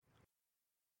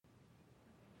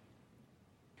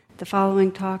The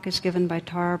following talk is given by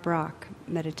Brach,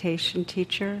 meditation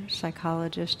teacher,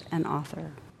 psychologist, and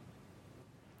author.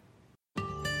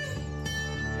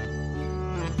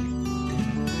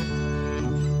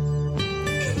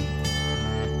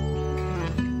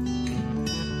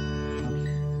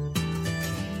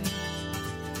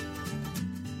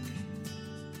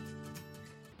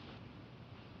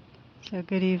 So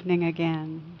good evening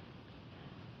again.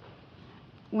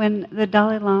 When the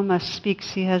Dalai Lama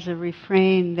speaks, he has a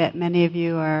refrain that many of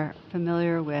you are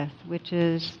familiar with, which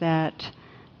is that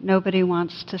nobody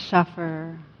wants to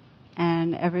suffer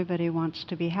and everybody wants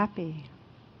to be happy.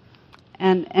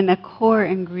 And a core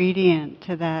ingredient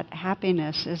to that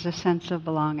happiness is a sense of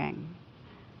belonging.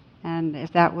 And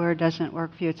if that word doesn't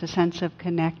work for you, it's a sense of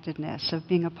connectedness, of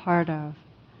being a part of.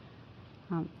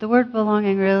 The word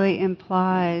belonging really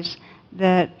implies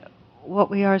that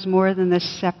what we are is more than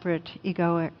this separate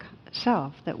egoic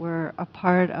self, that we're a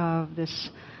part of this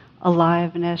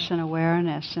aliveness and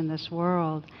awareness in this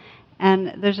world.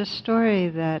 And there's a story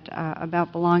that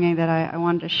about belonging that I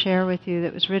wanted to share with you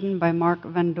that was written by Mark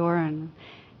Van Doren.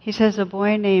 He says a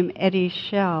boy named Eddie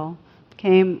Schell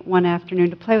came one afternoon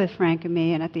to play with Frank and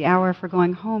me, and at the hour for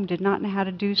going home did not know how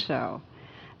to do so.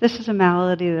 This is a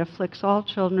malady that afflicts all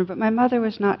children, but my mother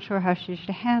was not sure how she should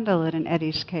handle it in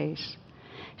Eddie's case.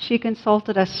 She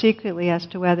consulted us secretly as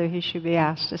to whether he should be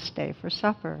asked to stay for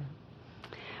supper.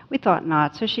 We thought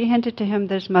not, so she hinted to him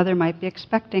that his mother might be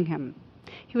expecting him.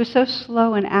 He was so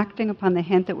slow in acting upon the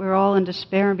hint that we were all in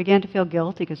despair and began to feel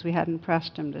guilty because we hadn't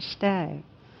pressed him to stay.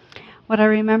 What I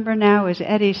remember now is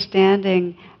Eddie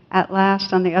standing at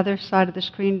last on the other side of the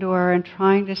screen door and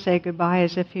trying to say goodbye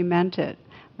as if he meant it.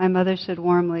 My mother said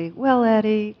warmly, "Well,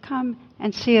 Eddie, come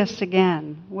and see us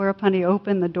again," whereupon he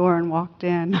opened the door and walked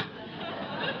in.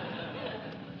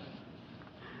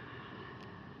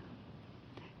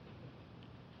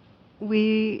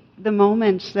 The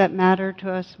moments that matter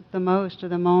to us the most are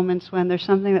the moments when there's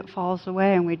something that falls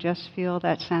away and we just feel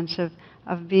that sense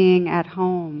of being at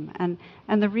home. And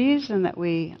the reason that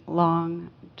we long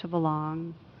to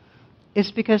belong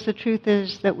is because the truth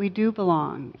is that we do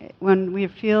belong. When we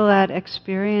feel that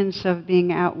experience of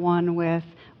being at one with,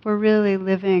 we're really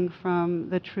living from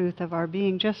the truth of our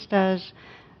being. Just as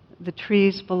the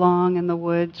trees belong in the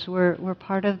woods, we're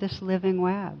part of this living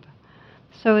web.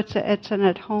 So it's an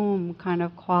at-home kind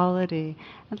of quality.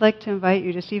 I'd like to invite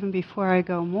you, just even before I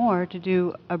go more, to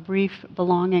do a brief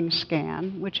belonging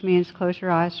scan, which means close your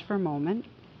eyes for a moment.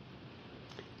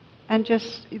 And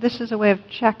this is a way of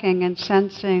checking and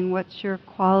sensing what's your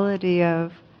quality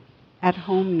of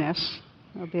at-homeness.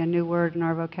 There'll be a new word in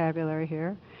our vocabulary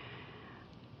here.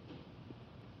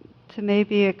 To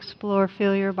maybe explore,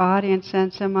 feel your body and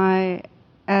sense, am I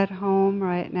at home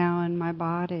right now in my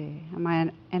body? Am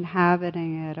I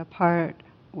inhabiting it, a part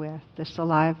with this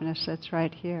aliveness that's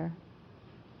right here?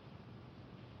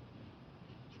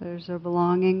 So there's a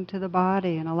belonging to the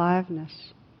body and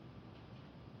aliveness.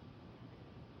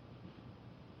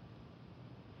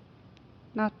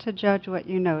 Not to judge what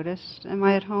you noticed. Am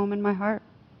I at home in my heart?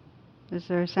 Is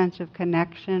there a sense of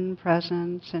connection,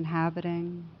 presence,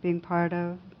 inhabiting, being part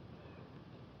of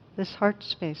this heart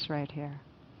space right here?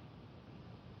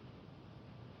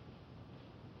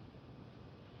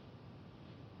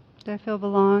 Do I feel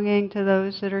belonging to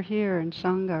those that are here in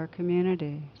Sangha, our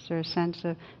community? Is there a sense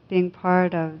of being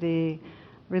part of the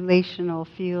relational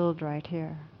field right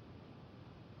here?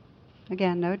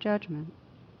 Again, no judgment.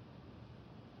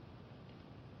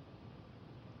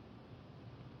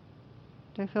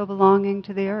 Do I feel belonging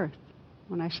to the earth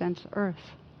when I sense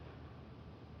earth?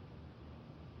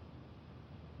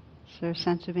 Is there a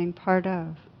sense of being part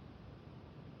of?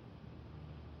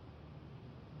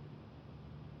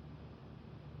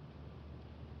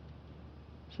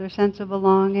 Is there a sense of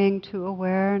belonging to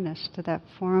awareness, to that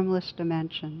formless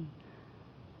dimension,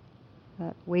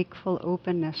 that wakeful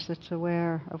openness that's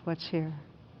aware of what's here?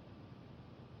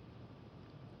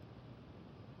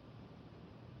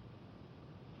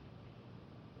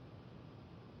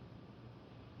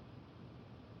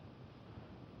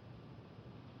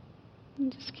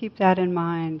 And just keep that in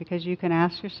mind, because you can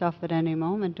ask yourself at any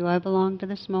moment, do I belong to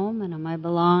this moment? Am I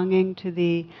belonging to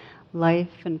the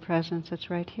life and presence that's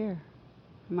right here?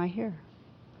 Am I here?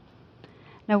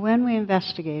 Now when we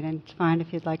investigate, and it's fine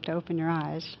if you'd like to open your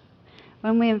eyes,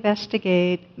 when we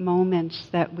investigate moments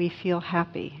that we feel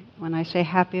happy, when I say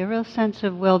happy, a real sense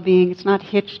of well-being, it's not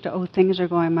hitched to, things are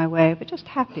going my way, but just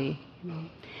happy.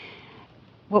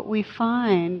 What we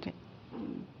find,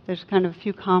 there's kind of a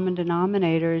few common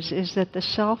denominators, is that the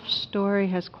self-story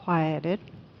has quieted.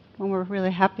 When we're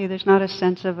really happy, there's not a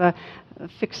sense of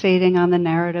fixating on the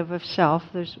narrative of self.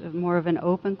 There's more of an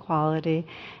open quality.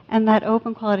 And that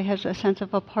open quality has a sense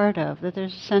of a part of, that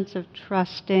there's a sense of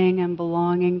trusting and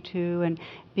belonging to and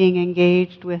being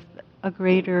engaged with a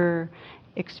greater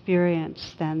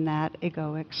experience than that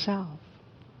egoic self.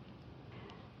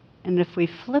 And if we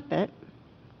flip it,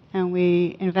 and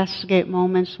we investigate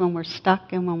moments when we're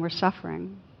stuck and when we're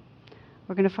suffering,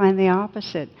 we're going to find the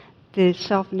opposite. The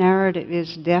self-narrative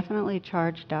is definitely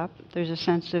charged up. There's a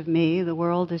sense of me. The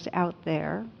world is out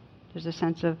there. There's a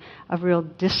sense of real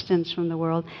distance from the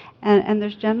world. And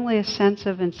there's generally a sense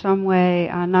of, in some way,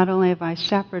 not only am I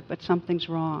separate, but something's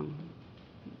wrong.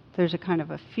 There's a kind of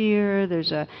a fear.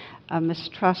 There's a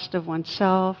mistrust of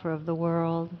oneself or of the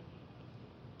world.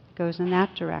 It goes in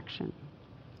that direction.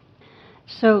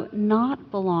 So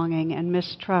not belonging and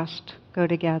mistrust go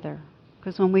together.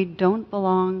 Because when we don't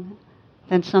belong,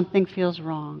 then something feels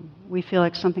wrong. We feel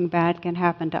like something bad can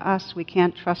happen to us. We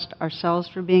can't trust ourselves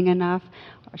for being enough,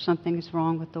 or something is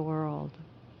wrong with the world.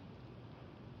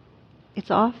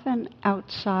 It's often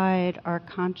outside our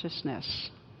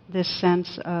consciousness, this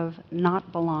sense of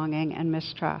not belonging and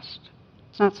mistrust.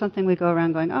 It's not something we go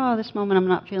around going, oh, this moment I'm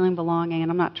not feeling belonging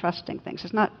and I'm not trusting things.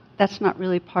 That's not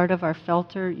really part of our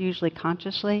filter, usually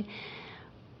consciously.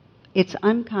 It's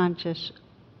unconscious,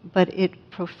 but it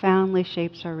profoundly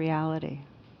shapes our reality.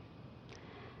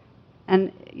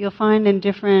 And you'll find in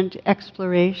different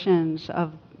explorations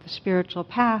of the spiritual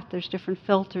path, there's different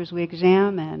filters we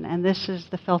examine, and this is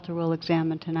the filter we'll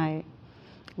examine tonight,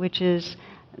 which is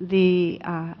the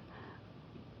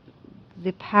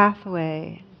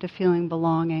pathway to feeling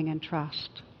belonging and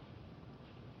trust,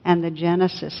 and the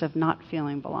genesis of not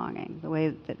feeling belonging, the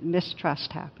way that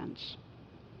mistrust happens.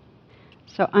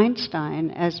 So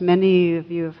Einstein, as many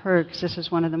of you have heard, because this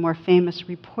is one of the more famous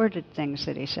reported things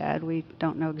that he said, we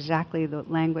don't know exactly the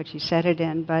language he said it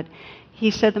in, but he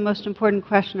said the most important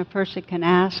question a person can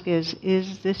ask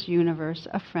is this universe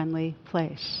a friendly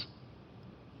place?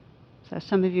 So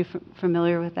some of you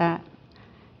familiar with that?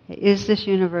 Is this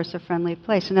universe a friendly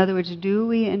place? In other words, do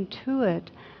we intuit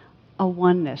a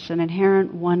oneness, an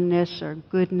inherent oneness or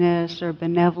goodness or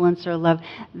benevolence or love,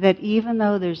 that even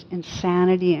though there's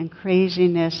insanity and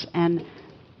craziness and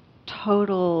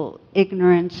total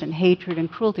ignorance and hatred and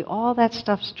cruelty, all that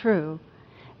stuff's true,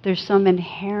 there's some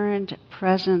inherent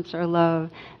presence or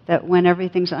love that when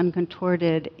everything's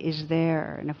uncontorted is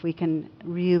there. And if we can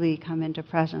really come into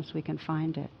presence, we can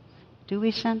find it. Do we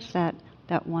sense that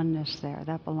oneness there,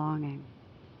 that belonging?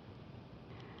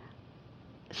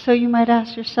 So you might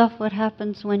ask yourself, what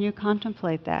happens when you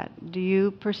contemplate that? Do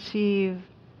you perceive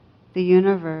the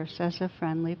universe as a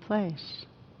friendly place?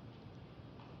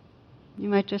 You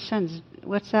might just sense,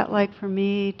 what's that like for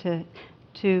me to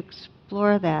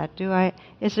explore that?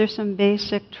 Is there some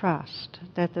basic trust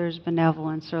that there's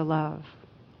benevolence or love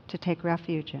to take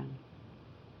refuge in,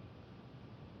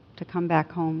 to come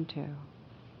back home to?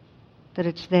 That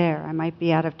it's there. I might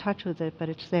be out of touch with it, but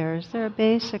it's there. Is there a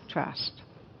basic trust?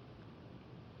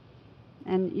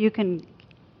 And you can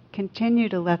continue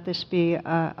to let this be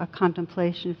a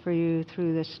contemplation for you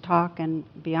through this talk and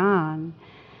beyond.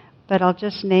 But I'll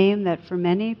just name that for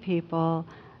many people,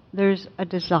 there's a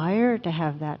desire to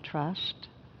have that trust.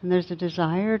 And there's a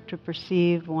desire to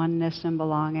perceive oneness and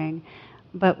belonging.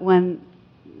 But when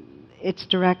it's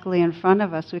directly in front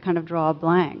of us, we kind of draw a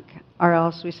blank. Or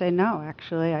else we say, no,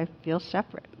 actually, I feel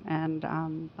separate. And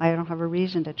I don't have a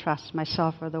reason to trust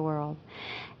myself or the world.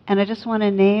 And I just want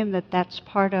to name that that's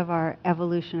part of our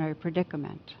evolutionary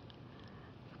predicament.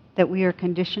 That we are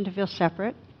conditioned to feel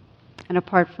separate and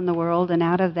apart from the world, and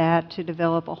out of that to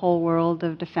develop a whole world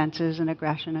of defenses and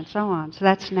aggression and so on. So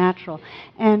that's natural.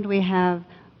 And we have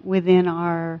within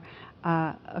our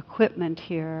equipment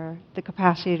here the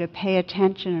capacity to pay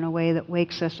attention in a way that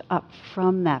wakes us up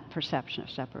from that perception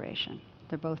of separation.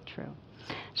 They're both true.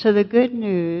 So the good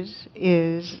news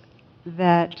is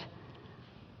that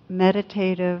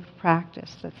meditative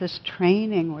practice, that this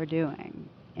training we're doing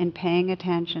in paying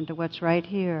attention to what's right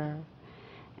here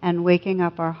and waking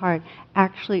up our heart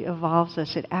actually evolves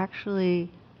us. The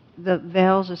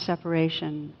veils of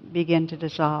separation begin to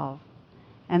dissolve.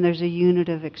 And there's a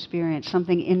unitive experience,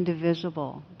 something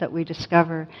indivisible that we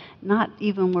discover, not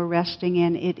even we're resting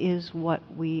in, it is what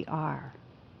we are.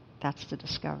 That's the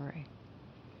discovery.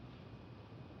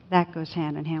 That goes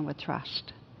hand in hand with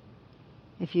trust.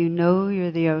 If you know you're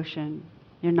the ocean,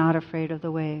 you're not afraid of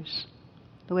the waves.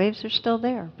 The waves are still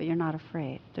there, but you're not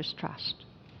afraid. There's trust.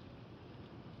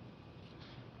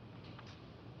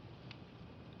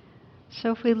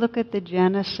 So if we look at the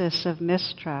genesis of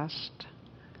mistrust,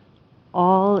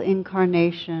 all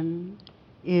incarnation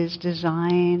is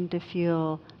designed to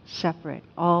feel separate.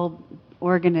 All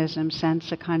organisms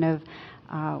sense a kind of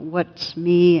what's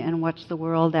me and what's the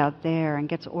world out there, and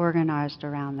gets organized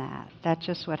around that. That's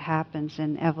just what happens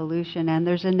in evolution. And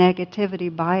there's a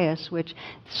negativity bias which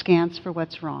scans for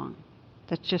what's wrong.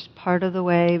 That's just part of the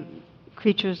way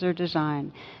creatures are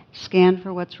designed. Scan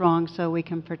for what's wrong so we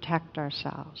can protect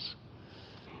ourselves.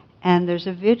 And there's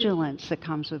a vigilance that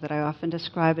comes with it. I often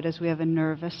describe it as we have a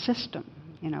nervous system.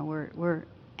 We're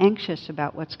anxious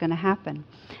about what's going to happen.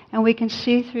 And we can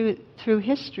see through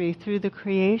history, through the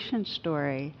creation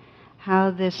story,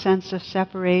 how this sense of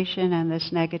separation and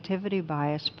this negativity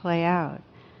bias play out.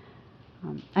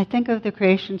 I think of the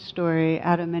creation story,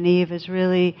 Adam and Eve, as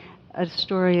really a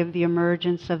story of the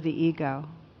emergence of the ego,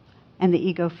 and the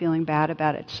ego feeling bad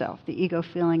about itself, the ego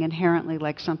feeling inherently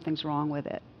like something's wrong with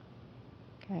it.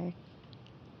 Okay?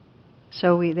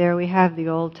 So we have the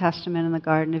Old Testament in the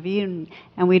Garden of Eden,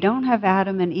 and we don't have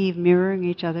Adam and Eve mirroring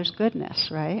each other's goodness,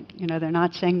 right? They're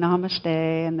not saying namaste,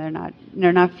 and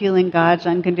they're not feeling God's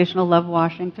unconditional love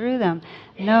washing through them.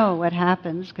 No, what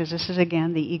happens, because this is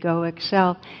again the egoic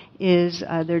self, is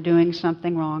they're doing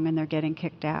something wrong and they're getting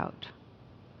kicked out,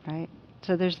 right?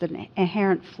 So there's the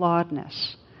inherent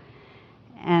flawedness.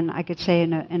 And I could say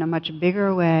in a much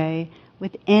bigger way,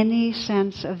 with any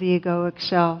sense of the egoic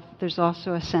self, there's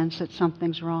also a sense that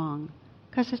something's wrong.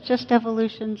 Because it's just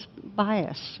evolution's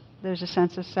bias. There's a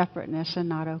sense of separateness and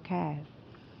not okay.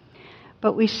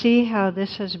 But we see how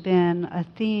this has been a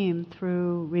theme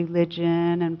through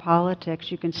religion and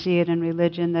politics. You can see it in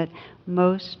religion that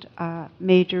most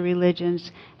major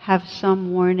religions have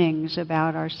some warnings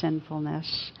about our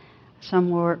sinfulness, some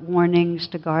warnings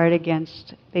to guard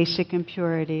against basic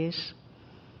impurities,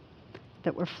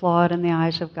 that were flawed in the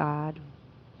eyes of God.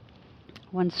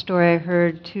 One story I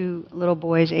heard, 2 little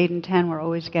boys, 8 and 10, were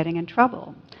always getting in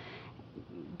trouble.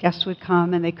 Guests would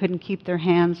come and they couldn't keep their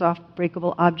hands off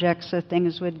breakable objects, so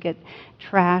things would get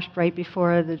trashed right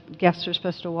before the guests were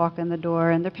supposed to walk in the door,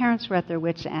 and their parents were at their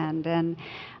wits' end. And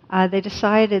they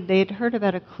decided, they'd heard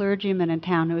about a clergyman in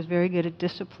town who was very good at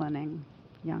disciplining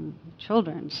young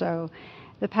children. So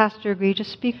the pastor agreed to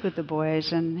speak with the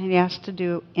boys, and he asked to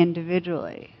do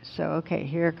individually. So, okay,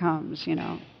 here it comes, they're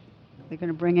going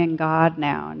to bring in God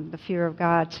now, and the fear of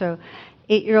God. So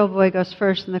 8-year-old boy goes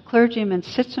first, and the clergyman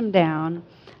sits him down,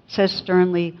 says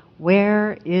sternly,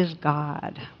 "Where is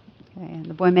God?" Okay, and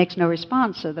the boy makes no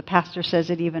response, so the pastor says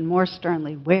it even more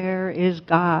sternly, "Where is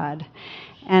God?"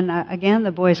 And again,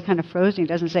 the boy is kind of frozen. He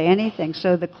doesn't say anything.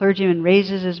 So the clergyman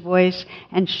raises his voice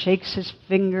and shakes his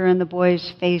finger in the boy's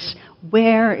face.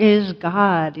 "Where is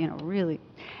God?" Really.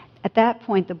 At that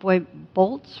point, the boy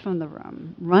bolts from the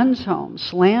room, runs home,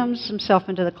 slams himself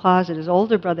into the closet. His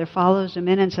older brother follows him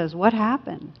in and says, "What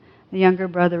happened?" The younger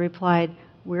brother replied,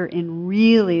 "We're in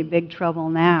really big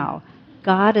trouble now.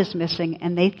 God is missing,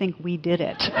 and they think we did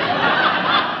it."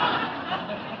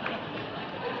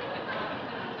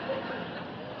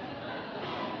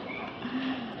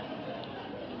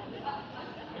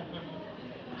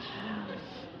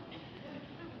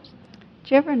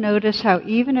 Do you ever notice how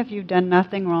even if you've done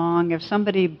nothing wrong, if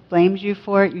somebody blames you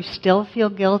for it, you still feel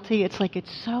guilty? It's like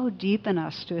it's so deep in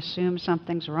us to assume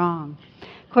something's wrong.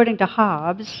 According to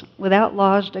Hobbes, without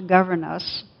laws to govern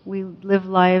us, we live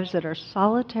lives that are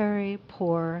solitary,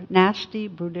 poor, nasty,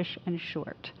 brutish, and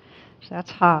short. So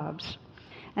that's Hobbes.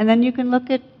 And then you can look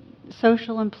at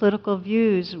social and political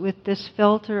views with this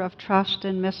filter of trust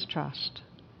and mistrust.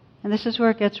 And this is where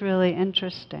it gets really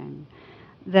interesting.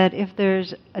 That if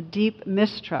there's a deep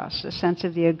mistrust, a sense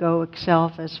of the egoic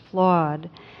self as flawed,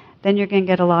 then you're going to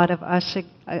get a lot of us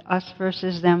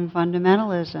versus them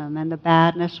fundamentalism, and the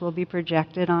badness will be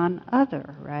projected on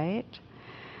other, right?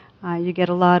 You get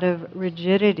a lot of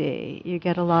rigidity. You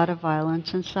get a lot of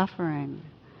violence and suffering.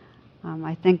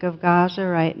 I think of Gaza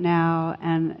right now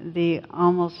and the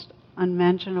almost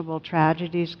unmentionable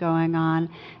tragedies going on,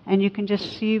 and you can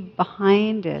just see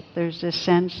behind it, there's this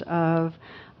sense of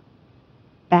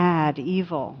bad,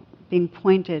 evil, being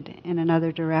pointed in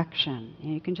another direction.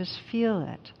 And you can just feel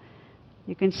it.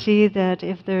 You can see that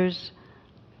if there's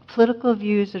political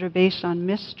views that are based on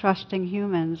mistrusting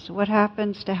humans, what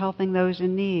happens to helping those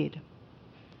in need?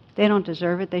 They don't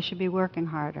deserve it. They should be working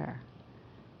harder.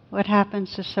 What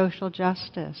happens to social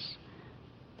justice?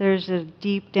 There's a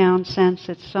deep down sense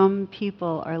that some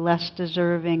people are less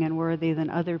deserving and worthy than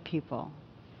other people.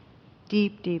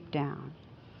 Deep, deep down.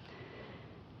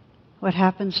 What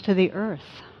happens to the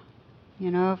earth?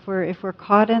 If we're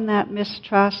caught in that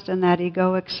mistrust and that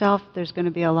egoic self, there's going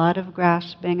to be a lot of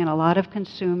grasping and a lot of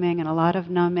consuming and a lot of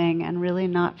numbing and really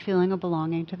not feeling a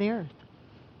belonging to the earth.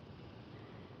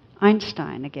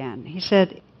 Einstein again, he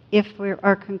said,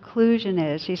 our conclusion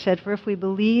is, he said, for if we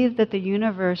believe that the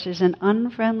universe is an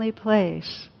unfriendly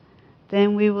place,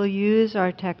 then we will use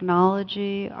our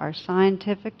technology, our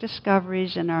scientific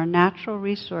discoveries, and our natural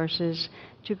resources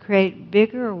to create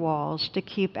bigger walls to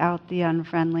keep out the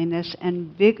unfriendliness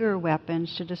and bigger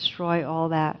weapons to destroy all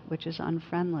that which is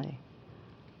unfriendly.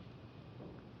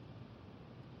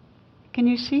 Can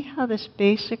you see how this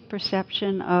basic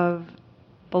perception of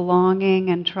belonging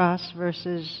and trust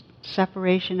versus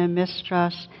separation and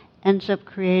mistrust ends up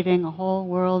creating a whole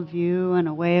worldview and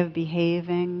a way of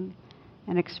behaving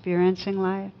and experiencing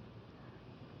life?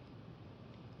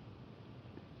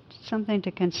 Something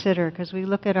to consider, because we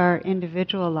look at our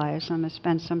individual lives. I'm going to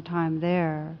spend some time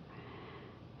there.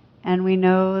 And we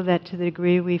know that to the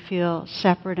degree we feel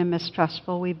separate and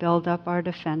mistrustful, we build up our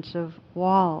defensive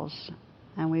walls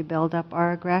and we build up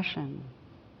our aggression.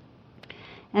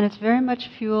 And it's very much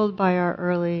fueled by our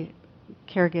early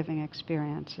caregiving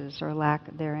experiences or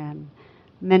lack therein.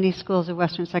 Many schools of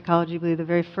Western psychology believe the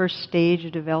very first stage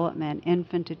of development,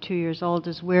 infant to 2 years old,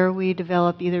 is where we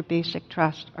develop either basic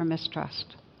trust or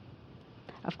mistrust.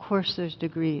 Of course there's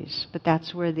degrees, but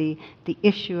that's where the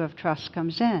issue of trust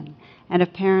comes in. And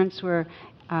if parents were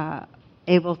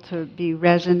able to be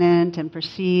resonant and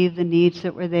perceive the needs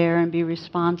that were there and be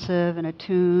responsive and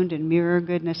attuned and mirror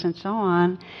goodness and so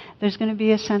on, there's going to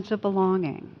be a sense of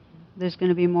belonging. There's going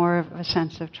to be more of a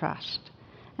sense of trust.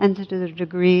 And to the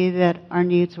degree that our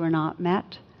needs were not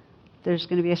met, there's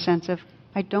going to be a sense of,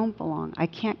 I don't belong, I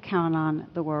can't count on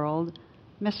the world,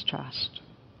 mistrust.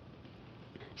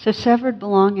 So severed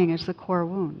belonging is the core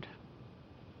wound.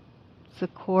 It's the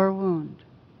core wound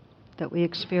that we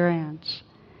experience.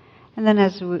 And then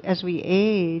as we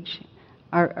age,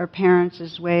 our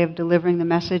parents' way of delivering the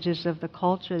messages of the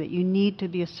culture that you need to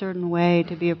be a certain way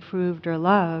to be approved or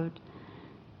loved,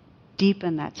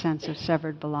 deepen that sense of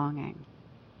severed belonging.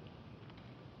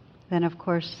 Then, of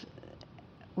course,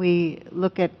 we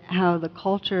look at how the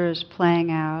culture is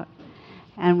playing out,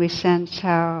 and we sense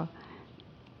how,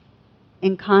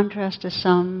 in contrast to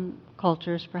some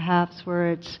cultures, perhaps,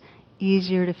 where it's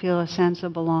easier to feel a sense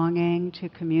of belonging to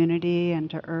community and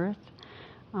to earth,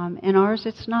 in ours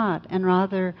it's not. And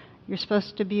rather, you're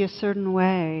supposed to be a certain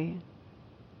way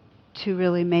to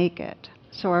really make it.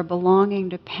 So our belonging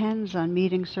depends on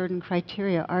meeting certain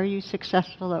criteria. Are you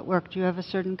successful at work? Do you have a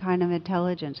certain kind of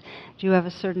intelligence? Do you have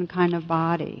a certain kind of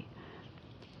body?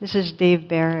 This is Dave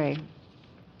Barry.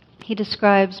 He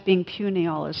describes being puny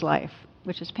all his life,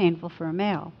 which is painful for a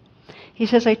male. He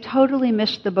says, I totally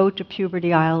missed the boat to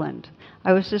Puberty Island.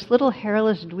 I was this little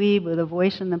hairless dweeb with a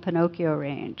voice in the Pinocchio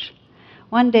range.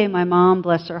 One day my mom,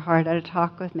 bless her heart, had a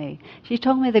talk with me. She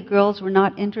told me that girls were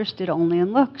not interested only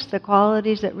in looks. The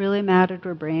qualities that really mattered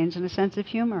were brains and a sense of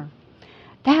humor.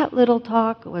 That little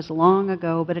talk was long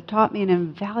ago, but it taught me an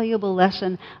invaluable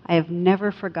lesson I have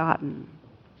never forgotten.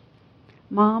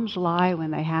 Moms lie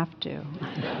when they have to.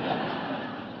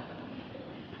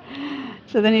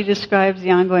 So then he describes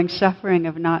the ongoing suffering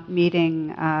of not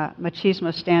meeting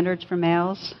machismo standards for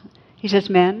males. He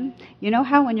says, men, you know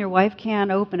how when your wife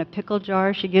can't open a pickle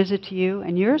jar, she gives it to you,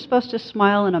 and you're supposed to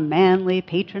smile in a manly,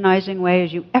 patronizing way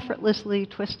as you effortlessly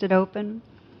twist it open?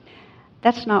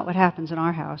 That's not what happens in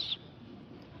our house.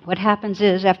 What happens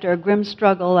is, after a grim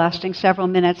struggle lasting several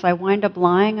minutes, I wind up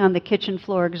lying on the kitchen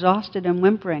floor exhausted and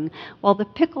whimpering, while the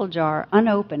pickle jar,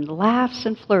 unopened, laughs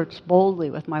and flirts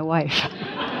boldly with my wife.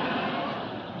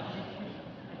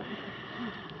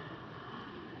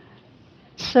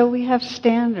 So we have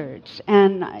standards,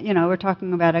 and we're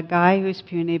talking about a guy who's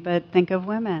puny, but think of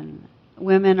women.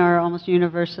 Women are almost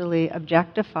universally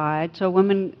objectified, so a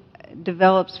woman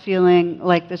develops feeling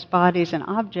like this body's an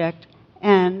object,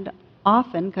 and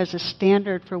often, because the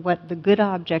standard for what the good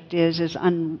object is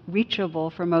unreachable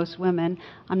for most women,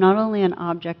 I'm not only an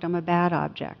object, I'm a bad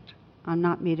object. I'm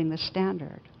not meeting the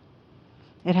standard.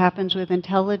 It happens with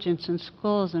intelligence in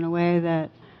schools in a way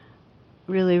that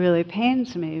really, really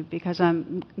pains me, because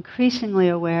I'm increasingly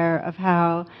aware of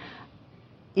how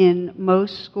in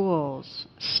most schools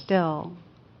still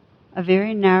a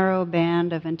very narrow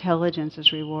band of intelligence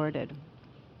is rewarded.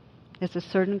 It's a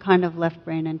certain kind of left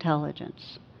brain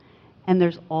intelligence. And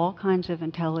there's all kinds of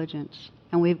intelligence.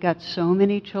 And we've got so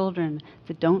many children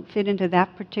that don't fit into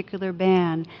that particular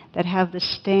band that have the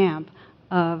stamp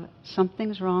of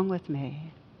something's wrong with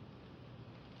me.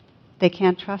 They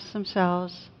can't trust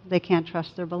themselves. They can't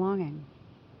trust their belonging.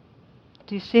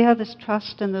 Do you see how this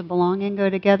trust and the belonging go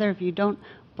together? If you don't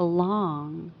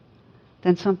belong,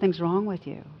 then something's wrong with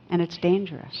you, and it's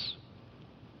dangerous.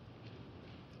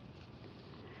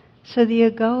 So the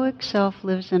egoic self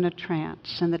lives in a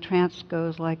trance, and the trance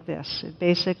goes like this. It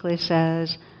basically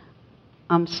says,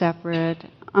 I'm separate,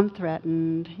 I'm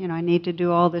threatened, I need to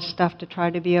do all this stuff to try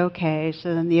to be okay.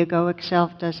 So then the egoic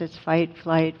self does its fight,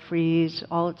 flight, freeze,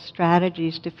 all its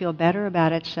strategies to feel better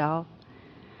about itself,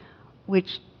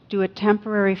 which do a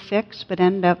temporary fix but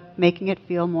end up making it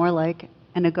feel more like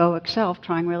an egoic self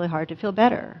trying really hard to feel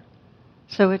better.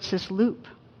 So it's this loop.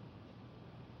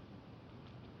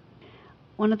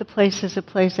 One of the places it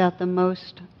plays out the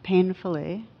most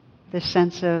painfully, this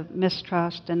sense of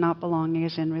mistrust and not belonging,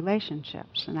 is in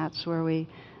relationships. And that's where we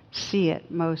see it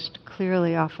most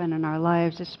clearly often in our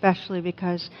lives, especially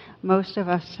because most of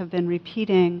us have been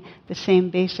repeating the same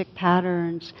basic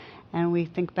patterns, and we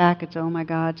think back, it's, oh my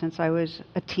God, since I was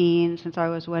a teen, since I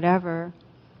was whatever.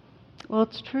 Well,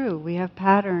 it's true. We have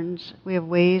patterns. We have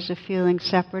ways of feeling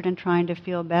separate and trying to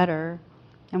feel better.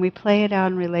 And we play it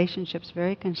out in relationships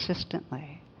very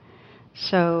consistently.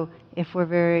 So if we're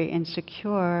very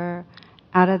insecure,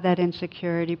 out of that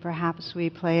insecurity, perhaps we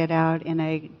play it out in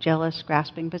a jealous,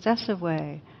 grasping, possessive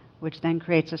way, which then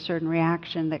creates a certain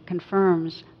reaction that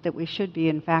confirms that we should be,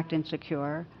 in fact,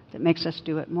 insecure, that makes us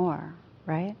do it more,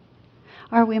 right?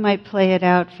 Or we might play it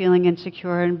out feeling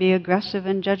insecure and be aggressive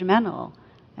and judgmental,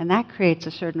 and that creates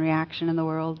a certain reaction in the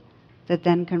world that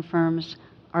then confirms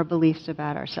our beliefs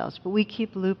about ourselves. But we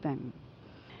keep looping.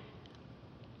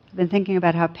 I've been thinking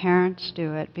about how parents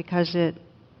do it, because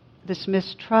this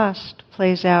mistrust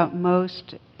plays out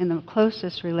most in the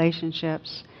closest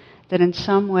relationships, that in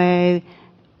some way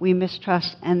we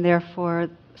mistrust and therefore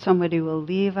somebody will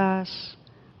leave us,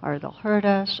 or they'll hurt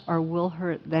us, or we'll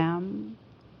hurt them.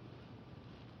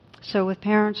 So with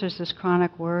parents there's this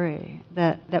chronic worry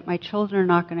that my children are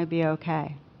not going to be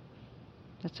okay.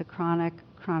 That's a chronic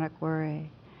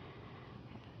worry.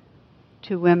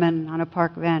 Two women on a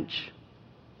park bench,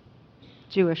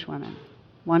 Jewish women.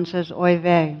 One says, oy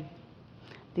vey.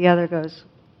 The other goes,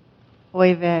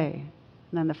 oy vey.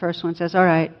 And then the first one says, all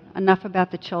right, enough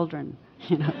about the children.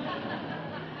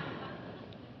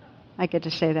 I get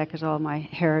to say that because all my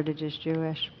heritage is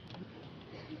Jewish.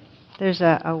 There's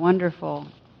a wonderful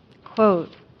quote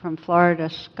from Florida,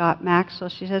 Scott Maxwell.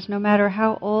 She says, no matter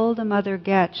how old a mother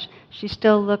gets, she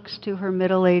still looks to her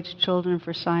middle-aged children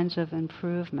for signs of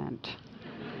improvement.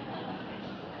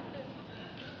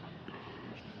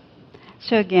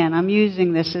 So again, I'm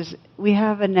using this as we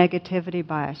have a negativity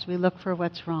bias. We look for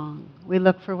what's wrong. We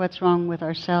look for what's wrong with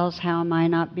ourselves. How am I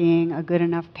not being a good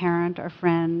enough parent or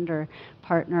friend or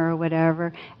partner or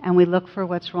whatever? And we look for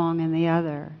what's wrong in the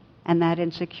other. And that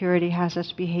insecurity has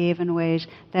us behave in ways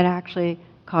that actually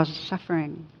cause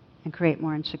suffering and create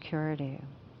more insecurity.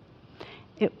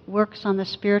 It works on the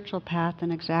spiritual path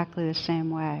in exactly the same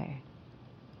way.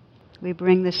 We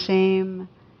bring the same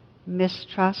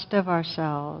mistrust of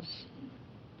ourselves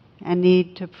and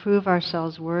need to prove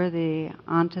ourselves worthy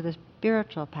onto the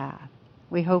spiritual path.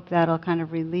 We hope that'll kind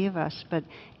of relieve us, but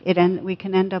we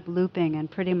can end up looping in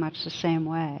pretty much the same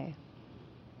way.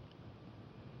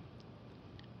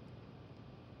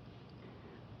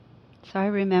 So I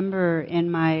remember in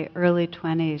my early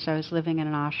 20s, I was living in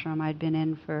an ashram. I'd been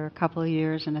in for a couple of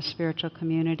years in a spiritual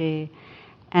community,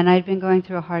 and I'd been going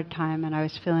through a hard time, and I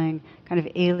was feeling kind of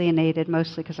alienated,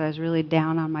 mostly because I was really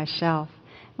down on myself.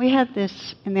 We had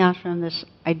this, in the ashram, this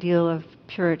ideal of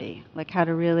purity, like how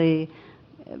to really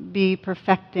be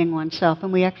perfecting oneself.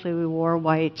 And we wore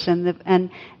whites, and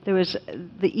there was,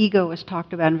 the ego was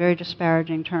talked about in very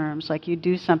disparaging terms, like you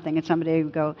do something and somebody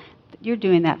would go, you're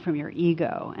doing that from your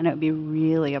ego, and it would be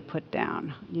really a put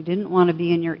down. You didn't want to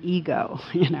be in your ego,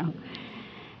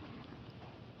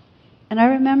 And I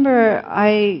remember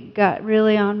I got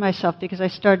really on myself because I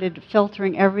started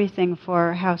filtering everything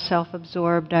for how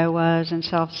self-absorbed I was and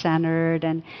self-centered.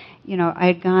 And, I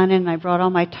had gone in and I brought all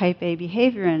my type A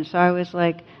behavior in. So I was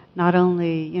like, not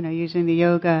only, using the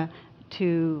yoga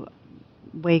to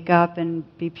wake up and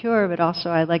be pure, but also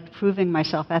I liked proving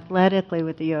myself athletically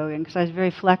with the yoga. And because I was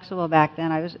very flexible back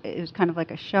then, it was kind of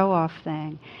like a show-off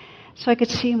thing. So I could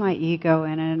see my ego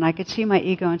in it, and I could see my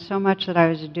ego in so much that I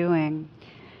was doing.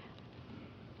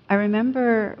 I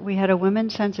remember we had a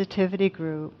women's sensitivity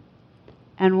group,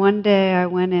 and one day I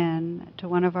went in to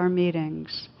one of our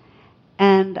meetings,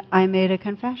 and I made a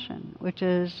confession, which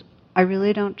is, I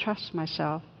really don't trust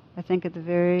myself. I think at the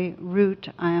very root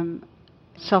I am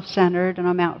self-centered and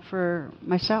I'm out for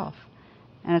myself,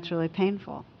 and it's really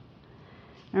painful.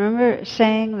 I remember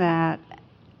saying that,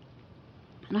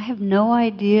 and I have no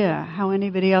idea how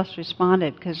anybody else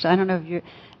responded, because I don't know if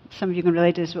some of you can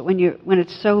relate to this, but when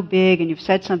it's so big and you've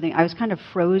said something, I was kind of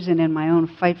frozen in my own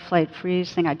fight, flight,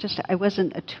 freeze thing. I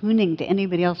wasn't attuning to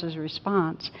anybody else's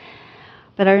response.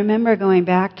 But I remember going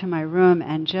back to my room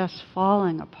and just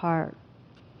falling apart.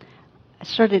 I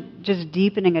started just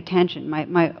deepening attention.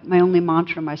 My only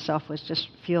mantra to myself was just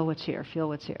feel what's here, feel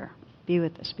what's here. Be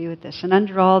with this, be with this. And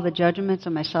under all the judgments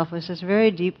of myself was this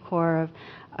very deep core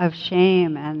of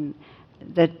shame, and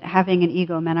that having an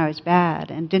ego meant I was bad,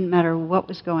 and didn't matter what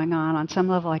was going on. On some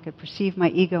level I could perceive my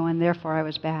ego and therefore I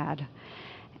was bad.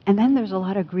 And then there's a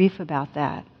lot of grief about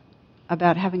that,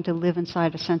 about having to live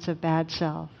inside a sense of bad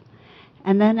self.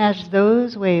 And then as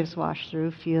those waves wash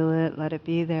through, feel it, let it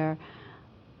be there,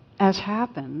 as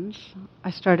happens,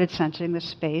 I started sensing the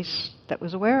space that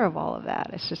was aware of all of that.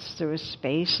 It's just there was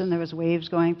space and there was waves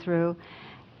going through.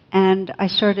 And I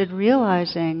started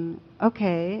realizing,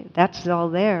 okay, that's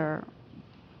all there,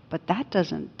 but that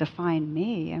doesn't define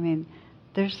me. I mean,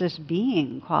 there's this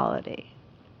being quality,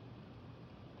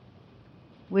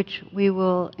 which we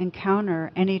will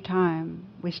encounter anytime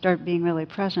we start being really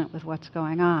present with what's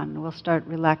going on. We'll start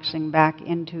relaxing back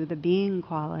into the being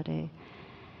quality.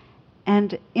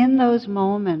 And in those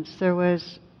moments, there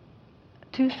was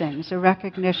two things. A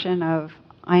recognition of,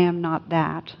 I am not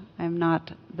that. I'm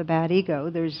not the bad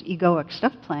ego. There's egoic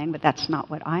stuff playing, but that's not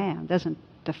what I am. It doesn't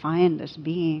define this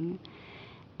being.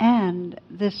 And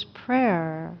this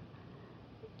prayer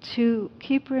to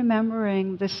keep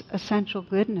remembering this essential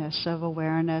goodness of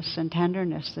awareness and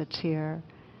tenderness that's here,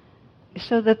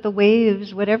 so that the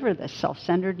waves, whatever the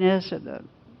self-centeredness or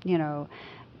the,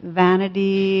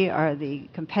 vanity or the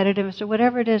competitiveness or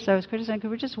whatever it is I was criticizing,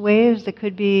 were just waves that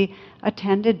could be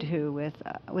attended to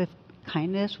with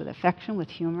kindness, with affection, with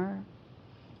humor.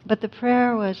 But the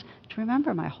prayer was to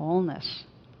remember my wholeness,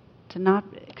 to not,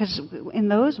 because in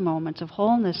those moments of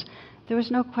wholeness, there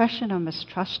was no question of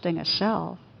mistrusting a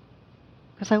self,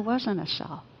 because I wasn't a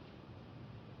self.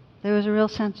 There was a real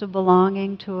sense of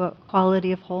belonging to a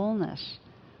quality of wholeness.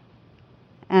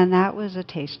 And that was a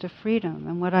taste of freedom.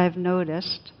 And what I've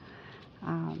noticed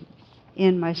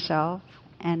in myself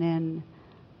and in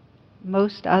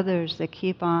most others that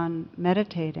keep on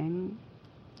meditating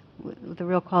with the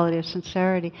real quality of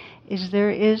sincerity is there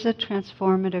is a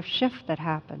transformative shift that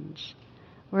happens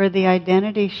where the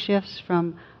identity shifts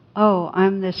from, oh,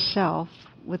 I'm this self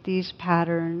with these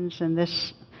patterns and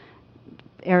this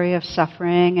area of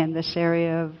suffering and this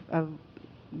area of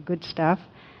good stuff,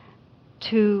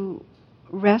 to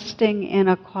resting in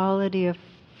a quality of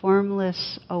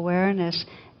formless awareness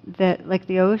that, like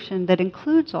the ocean, that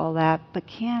includes all that, but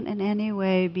can't in any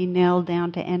way be nailed down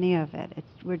to any of it.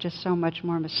 We're just so much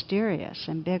more mysterious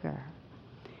and bigger.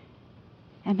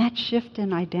 And that shift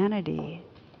in identity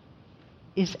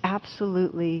is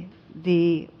absolutely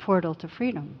the portal to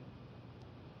freedom.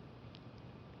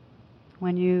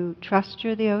 When you trust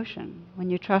you're the ocean, when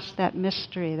you trust that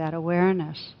mystery, that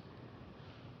awareness,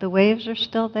 the waves are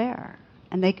still there.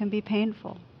 And they can be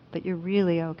painful, but you're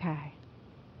really okay.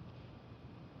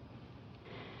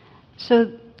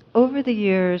 So over the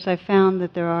years, I've found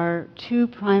that there are two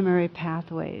primary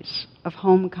pathways of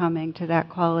homecoming to that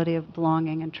quality of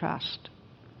belonging and trust.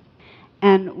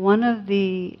 And one of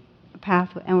the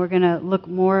pathways, and we're going to look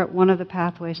more at one of the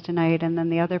pathways tonight, and then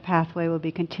the other pathway will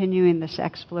be continuing this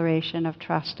exploration of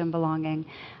trust and belonging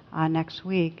next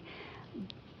week.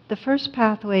 The first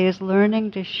pathway is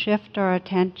learning to shift our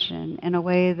attention in a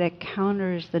way that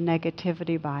counters the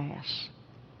negativity bias.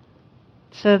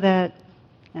 So that,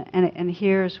 and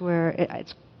here's where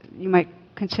you might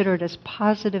consider it as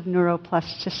positive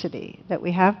neuroplasticity, that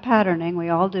we have patterning, we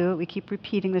all do it, we keep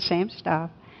repeating the same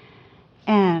stuff,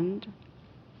 and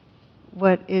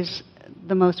what is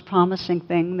the most promising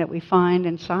thing that we find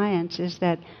in science is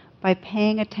that by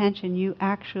paying attention, you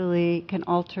actually can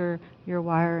alter your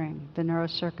wiring, the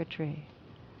neurocircuitry.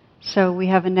 So we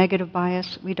have a negative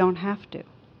bias, we don't have to.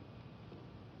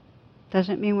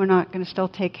 Doesn't mean we're not going to still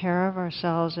take care of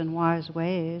ourselves in wise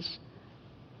ways,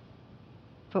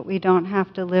 but we don't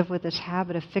have to live with this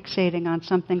habit of fixating on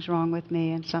something's wrong with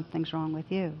me and something's wrong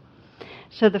with you.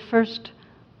 So the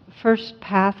first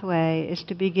pathway is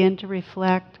to begin to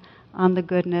reflect on the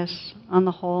goodness, on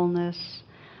the wholeness,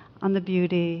 on the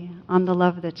beauty, on the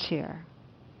love that's here.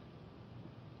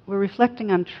 We're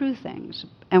reflecting on true things,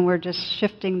 and we're just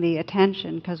shifting the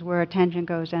attention, because where attention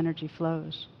goes, energy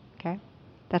flows. Okay?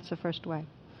 That's the first way.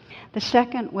 The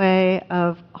second way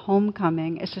of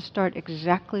homecoming is to start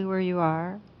exactly where you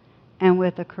are, and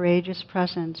with a courageous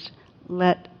presence,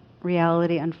 let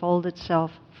reality unfold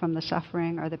itself from the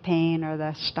suffering or the pain or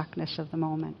the stuckness of the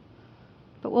moment.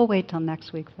 But we'll wait till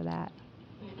next week for that.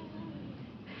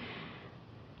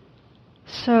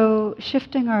 So,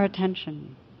 shifting our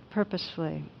attention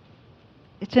purposefully.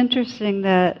 It's interesting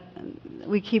that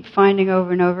we keep finding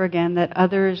over and over again that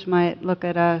others might look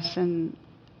at us and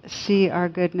see our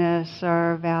goodness,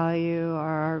 our value,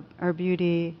 our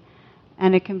beauty,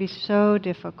 And it can be so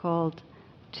difficult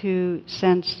to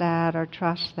sense that or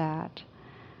trust that.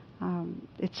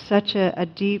 It's such a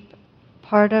deep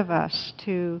part of us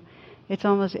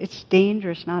it's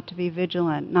dangerous not to be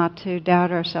vigilant, not to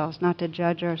doubt ourselves, not to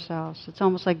judge ourselves. It's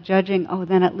almost like judging,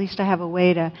 then at least I have a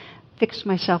way to fix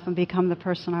myself and become the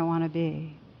person I want to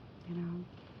be.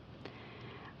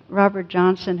 Robert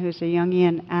Johnson, who's a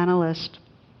Jungian analyst,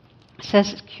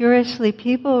 says, curiously,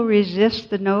 people resist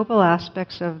the noble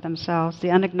aspects of themselves,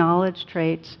 the unacknowledged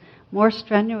traits, more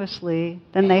strenuously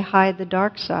than they hide the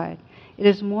dark side. It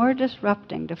is more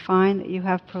disrupting to find that you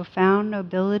have profound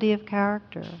nobility of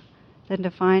character than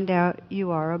to find out you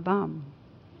are a bum.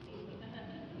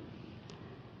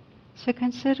 So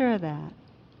consider that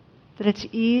it's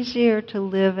easier to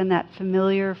live in that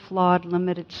familiar, flawed,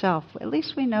 limited self. At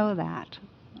least we know that.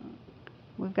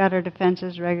 We've got our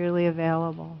defenses regularly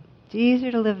available. It's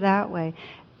easier to live that way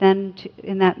than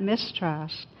in that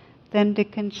mistrust than to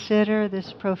consider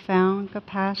this profound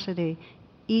capacity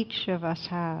each of us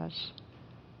has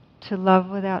to love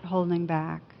without holding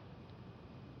back,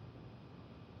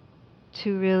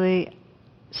 to really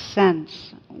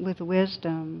sense with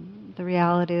wisdom the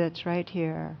reality that's right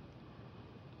here,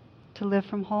 to live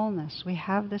from wholeness. We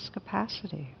have this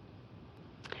capacity.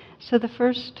 So the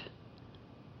first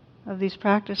of these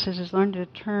practices is learn to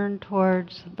turn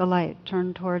towards the light,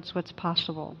 turn towards what's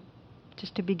possible,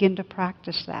 just to begin to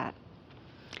practice that.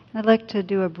 And I'd like to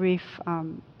do a brief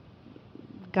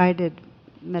guided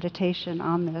meditation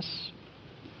on this.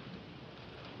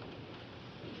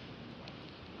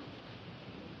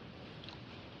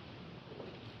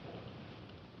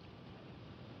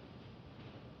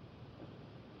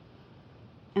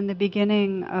 And the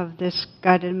beginning of this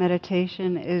guided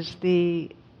meditation is the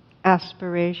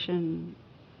aspiration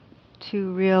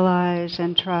to realize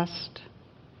and trust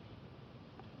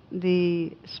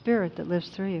the spirit that lives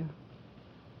through you,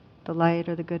 the light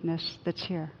or the goodness that's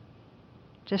here.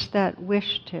 Just that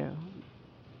wish to,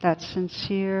 that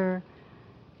sincere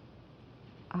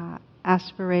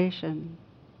aspiration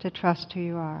to trust who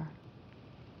you are.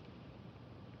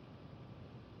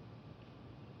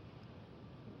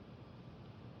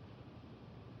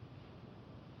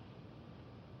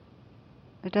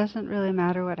 It doesn't really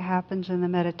matter what happens in the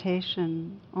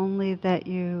meditation, only that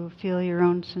you feel your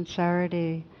own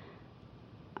sincerity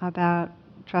about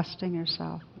trusting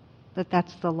yourself,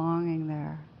 that's the longing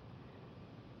there.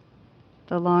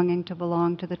 The longing to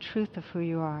belong to the truth of who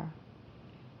you are.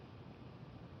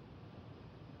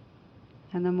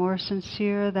 And the more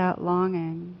sincere that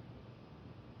longing,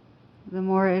 the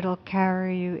more it'll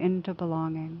carry you into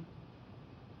belonging.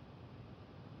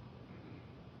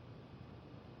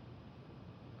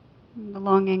 The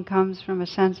longing comes from a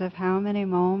sense of how many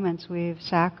moments we've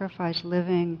sacrificed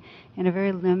living in a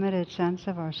very limited sense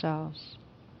of ourselves,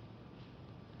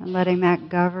 and letting that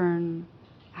govern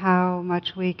how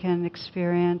much we can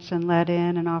experience and let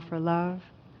in and offer love,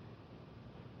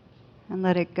 and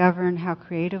let it govern how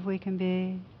creative we can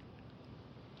be,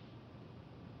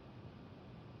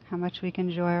 how much we can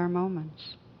enjoy our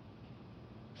moments.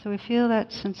 So we feel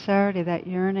that sincerity, that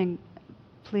yearning,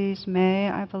 please may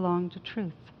I belong to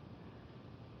truth,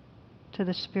 to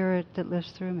the spirit that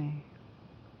lives through me.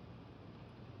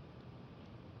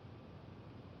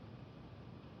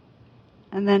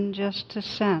 And then just to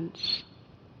sense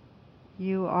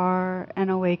you are an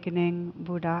awakening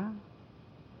Buddha.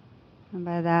 And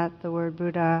by that, the word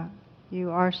Buddha, you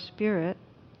are spirit,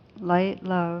 light,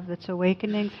 love, that's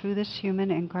awakening through this human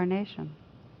incarnation.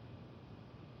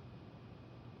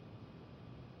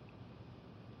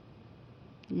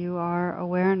 You are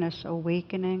awareness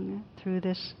awakening through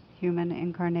this human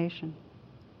incarnation.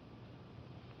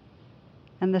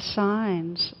 And the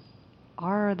signs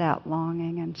are that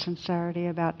longing and sincerity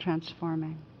about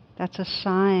transforming. That's a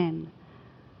sign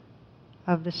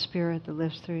of the spirit that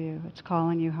lives through you. It's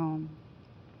calling you home.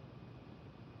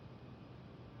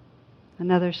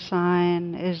 Another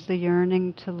sign is the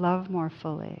yearning to love more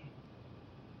fully.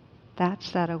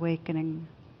 That's that awakening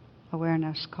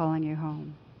awareness calling you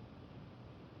home.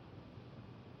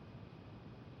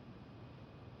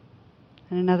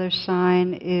 And another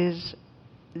sign is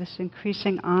this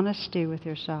increasing honesty with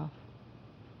yourself.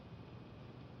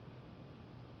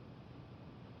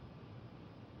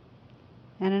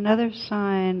 And another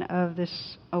sign of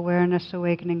this awareness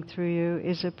awakening through you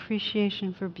is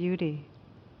appreciation for beauty.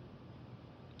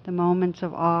 The moments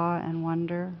of awe and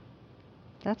wonder.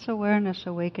 That's awareness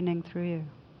awakening through you.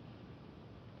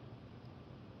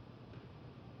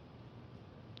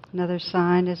 Another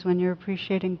sign is when you're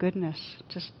appreciating goodness,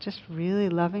 just really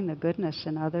loving the goodness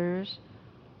in others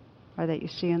or that you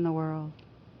see in the world.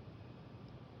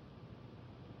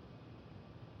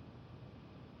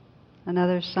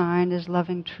 Another sign is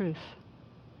loving truth.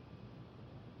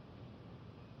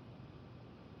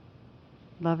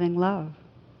 Loving love.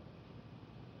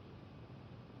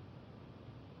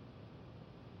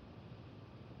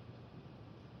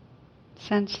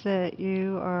 Sense that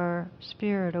you are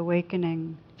spirit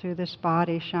awakening through this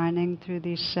body, shining through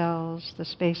these cells, the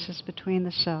spaces between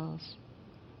the cells.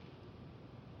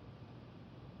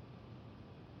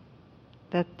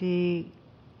 That the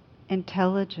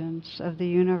intelligence of the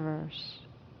universe,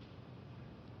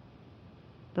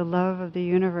 the love of the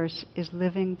universe is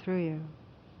living through you,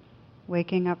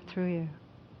 waking up through you.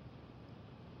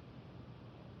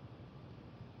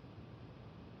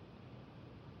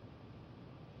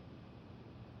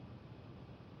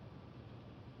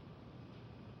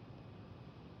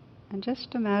 And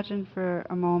just imagine for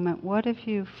a moment, what if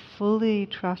you fully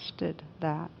trusted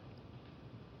that?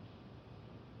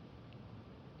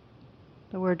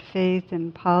 The word faith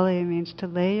in Pali means to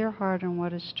lay your heart on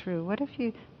what is true. What if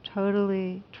you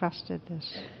totally trusted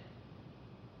this?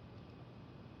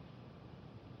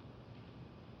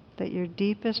 That your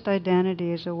deepest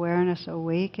identity is awareness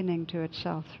awakening to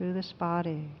itself through this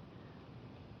body.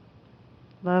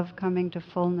 Love coming to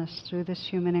fullness through this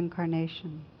human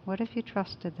incarnation. What if you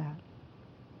trusted that?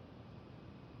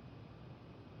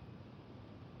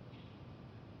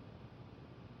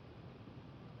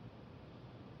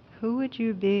 Who would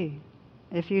you be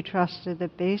if you trusted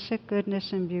that basic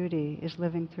goodness and beauty is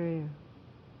living through you?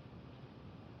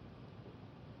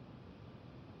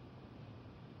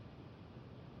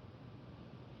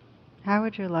 How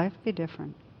would your life be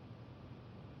different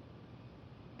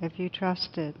if you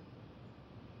trusted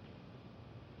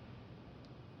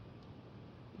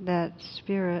that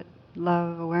spirit,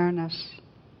 love, awareness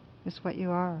is what you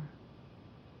are?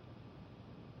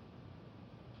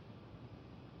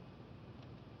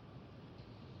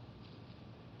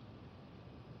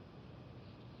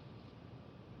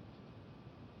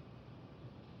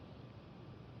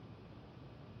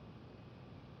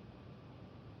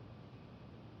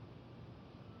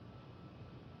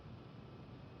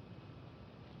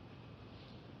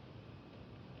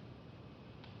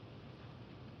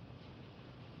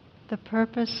 The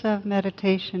purpose of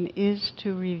meditation is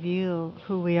to reveal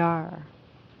who we are,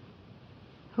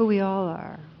 who we all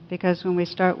are. Because when we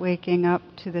start waking up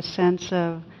to the sense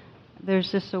of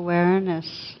there's this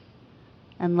awareness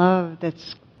and love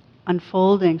that's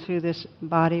unfolding through this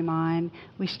body-mind,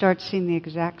 we start seeing the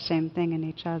exact same thing in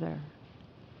each other.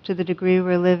 To the degree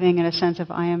we're living in a sense of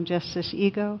I am just this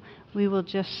ego, we will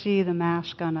just see the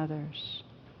mask on others.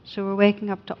 So we're waking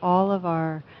up to all of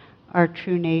our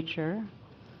true nature.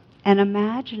 And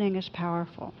imagining is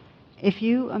powerful. If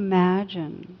you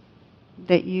imagine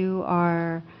that you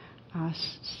are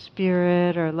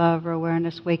spirit or love or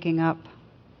awareness waking up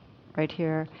right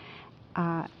here,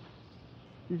 that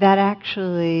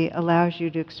actually allows you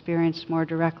to experience more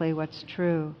directly what's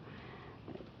true.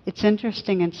 It's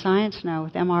interesting in science now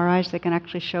with MRIs that can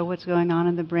actually show what's going on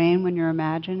in the brain when you're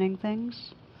imagining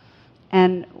things.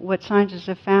 And what scientists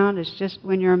have found is just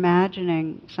when you're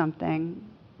imagining something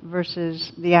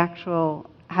versus the actual,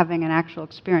 having an actual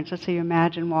experience. Let's say you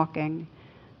imagine walking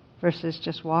versus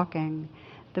just walking.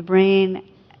 The brain,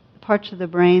 parts of the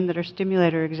brain that are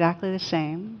stimulated are exactly the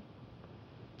same.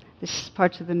 This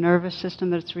parts of the nervous system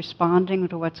that's responding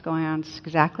to what's going on is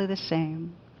exactly the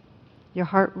same. Your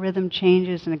heart rhythm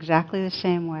changes in exactly the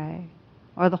same way.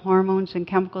 Or the hormones and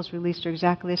chemicals released are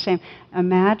exactly the same.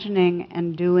 Imagining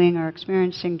and doing or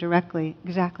experiencing directly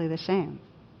exactly the same.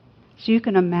 So you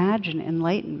can imagine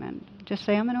enlightenment. Just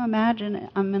say, I'm going to imagine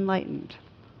I'm enlightened.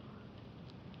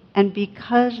 And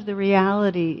because the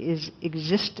reality is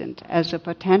existent as a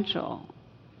potential,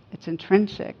 it's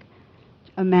intrinsic,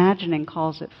 imagining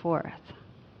calls it forth.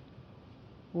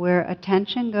 Where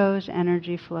attention goes,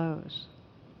 energy flows.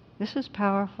 This is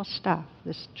powerful stuff,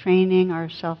 this training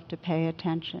ourselves to pay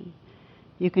attention.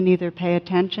 You can either pay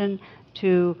attention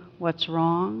to what's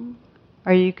wrong,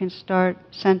 or you can start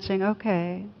sensing,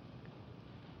 okay,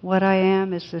 what I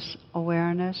am is this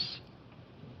awareness,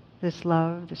 this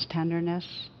love, this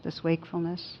tenderness, this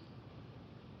wakefulness.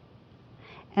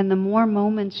 And the more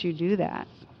moments you do that,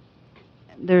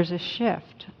 there's a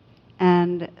shift.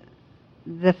 And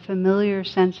the familiar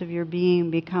sense of your being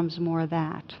becomes more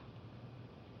that.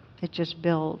 It just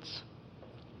builds.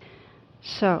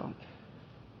 So,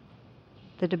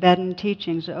 the Tibetan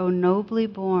teachings, O nobly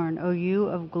born, O you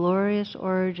of glorious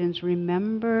origins,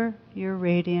 remember your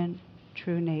radiant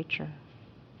true nature.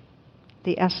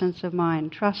 The essence of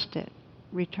mind, trust it,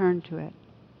 return to it.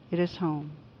 It is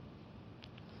home.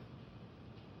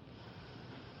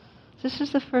 This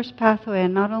is the first pathway,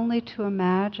 and not only to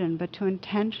imagine, but to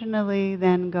intentionally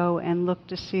then go and look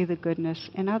to see the goodness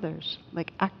in others,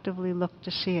 like actively look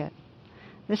to see it.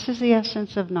 This is the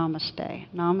essence of Namaste.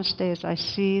 Namaste is I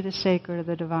see the sacred or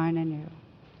the divine in you.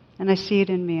 And I see it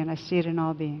in me, and I see it in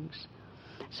all beings.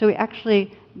 So we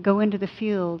actually go into the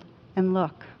field and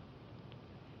look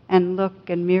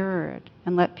and mirror it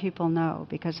and let people know,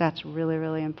 because that's really,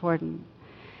 really important.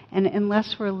 And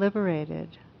unless we're liberated,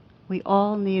 we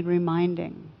all need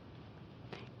reminding.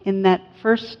 In that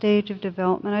first stage of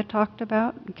development I talked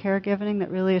about, caregiving,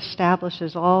 that really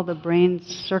establishes all the brain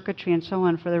circuitry and so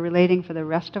on for the relating for the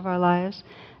rest of our lives,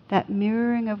 that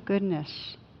mirroring of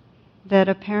goodness, that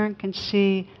a parent can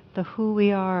see the who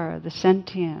we are, the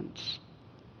sentience,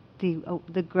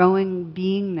 the growing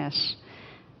beingness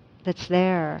that's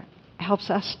there, helps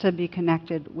us to be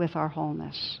connected with our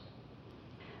wholeness.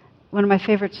 One of my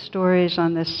favorite stories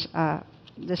on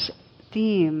this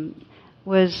theme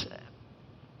was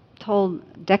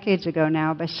told decades ago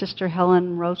now by Sister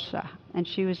Helen Rosa. And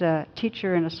she was a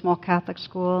teacher in a small Catholic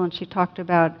school, and she talked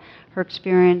about her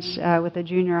experience with a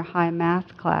junior high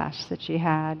math class that she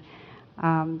had.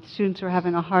 Students were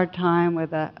having a hard time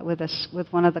with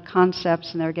one of the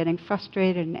concepts, and they were getting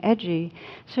frustrated and edgy.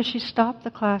 So she stopped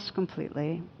the class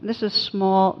completely. This is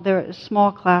small. There were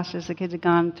small classes. The kids had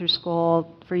gone through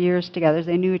school for years together.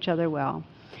 They knew each other well.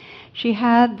 She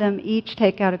had them each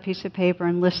take out a piece of paper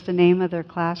and list the name of their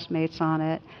classmates on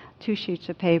it, 2 sheets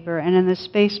of paper, and in the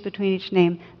space between each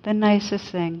name, the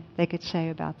nicest thing they could say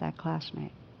about that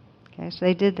classmate. Okay, so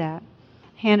they did that.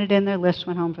 Handed in their list,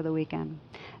 went home for the weekend.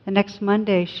 The next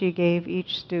Monday, she gave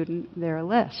each student their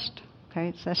list.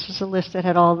 Okay, so this is a list that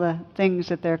had all the things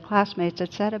that their classmates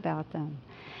had said about them.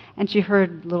 And she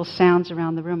heard little sounds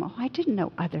around the room. Oh, I didn't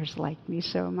know others liked me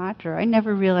so much, or I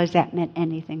never realized that meant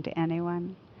anything to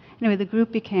anyone. Anyway, the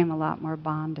group became a lot more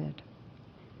bonded.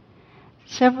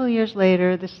 Several years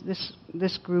later,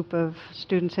 this group of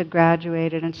students had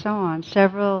graduated and so on.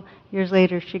 Several years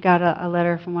later, she got a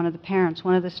letter from one of the parents.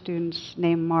 One of the students,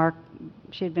 named Mark,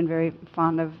 she had been very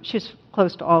fond of, she was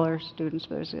close to all her students,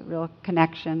 but there was a real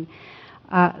connection.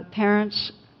 The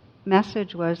parents'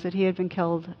 message was that he had been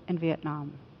killed in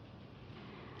Vietnam.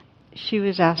 She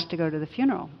was asked to go to the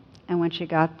funeral. And when she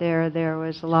got there, there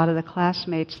was a lot of the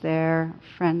classmates there,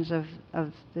 friends of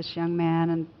this young man,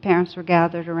 and parents were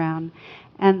gathered around.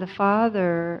 And the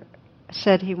father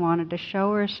said he wanted to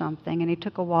show her something, and he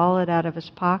took a wallet out of his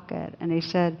pocket, and he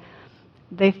said,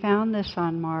 "They found this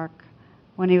on Mark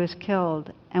when he was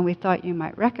killed, and we thought you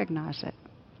might recognize it."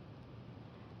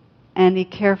 And he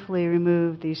carefully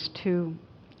removed these 2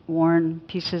 worn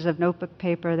pieces of notebook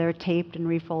paper. They were taped and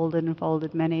refolded and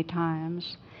folded many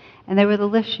times. And they were the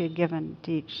list she had given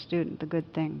to each student, the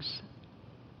good things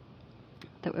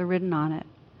that were written on it.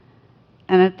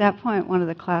 And at that point, one of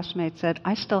the classmates said,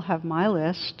 "I still have my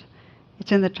list.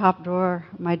 It's in the top drawer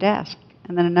of my desk."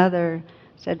 And then another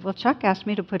said, "Well, Chuck asked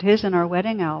me to put his in our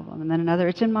wedding album." And then another,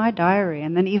 "It's in my diary."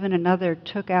 And then even another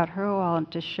took out her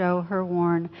wallet to show her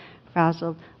worn,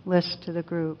 frazzled list to the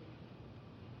group.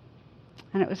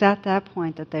 And it was at that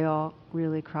point that they all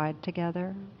really cried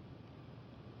together.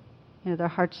 Their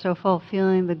hearts so full,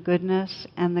 feeling the goodness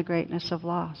and the greatness of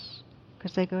loss,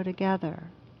 because they go together,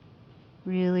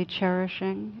 really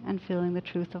cherishing and feeling the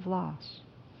truth of loss.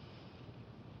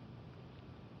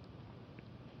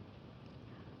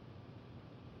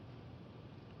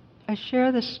 I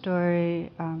share this story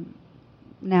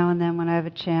now and then when I have a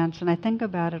chance, and I think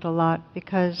about it a lot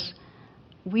because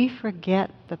we forget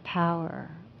the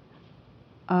power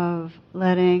of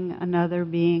letting another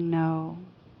being know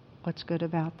what's good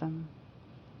about them.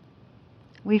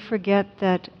 We forget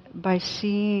that by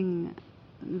seeing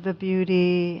the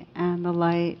beauty and the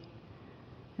light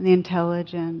and the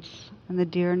intelligence and the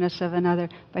dearness of another,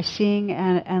 by seeing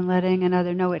and letting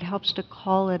another know, it helps to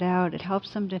call it out. It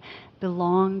helps them to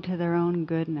belong to their own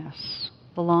goodness,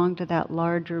 belong to that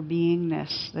larger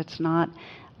beingness that's not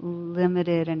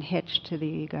limited and hitched to the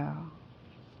ego.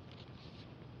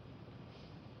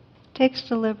 It takes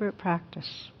deliberate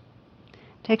practice.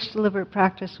 It takes deliberate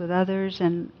practice with others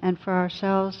and for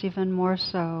ourselves even more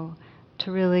so,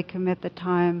 to really commit the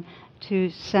time to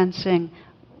sensing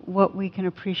what we can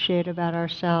appreciate about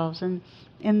ourselves. And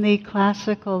in the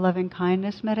classical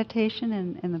loving-kindness meditation,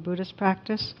 in the Buddhist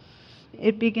practice,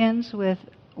 it begins with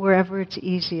wherever it's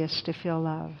easiest to feel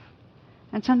love.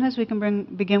 And sometimes we can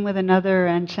begin with another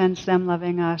and sense them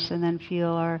loving us and then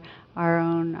feel our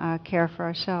own care for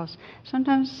ourselves.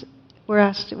 Sometimes we're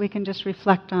asked, we can just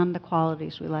reflect on the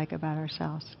qualities we like about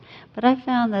ourselves. But I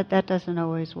found that doesn't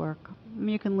always work. I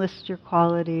mean, you can list your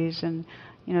qualities and,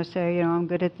 say, I'm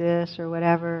good at this or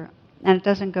whatever. and it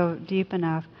doesn't go deep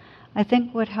enough. I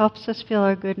think what helps us feel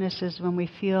our goodness is when we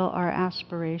feel our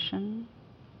aspiration,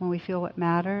 when we feel what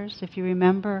matters. If you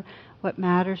remember what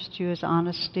matters to you is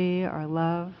honesty, or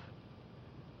love,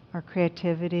 or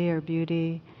creativity, or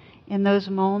beauty, in those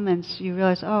moments you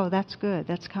realize, oh, that's good.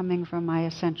 That's coming from my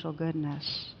essential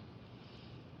goodness.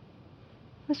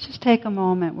 Let's just take a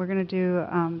moment. We're going to do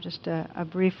just a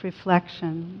brief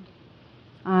reflection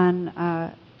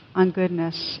on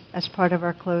goodness as part of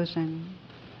our closing.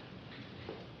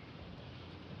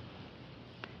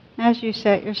 As you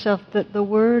set yourself, the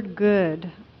word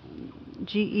good,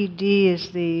 G-E-D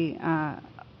is the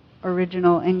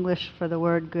original English for the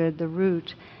word good. The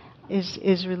root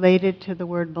is related to the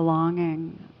word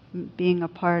belonging, being a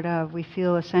part of. We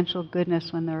feel essential goodness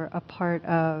when they're a part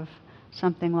of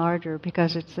something larger,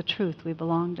 because it's the truth. We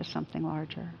belong to something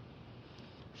larger.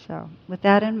 So with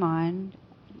that in mind,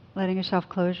 letting yourself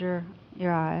close your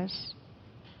eyes.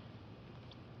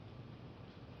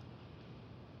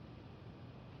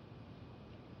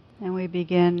 And we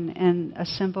begin in a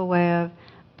simple way of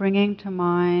bringing to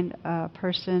mind a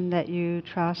person that you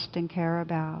trust and care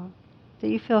about, that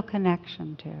you feel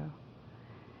connection to.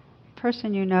 A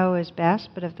person you know is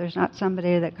best, but if there's not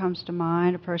somebody that comes to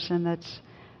mind, a person that's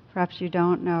perhaps you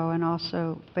don't know and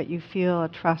also, but you feel a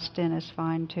trust in, is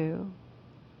fine too.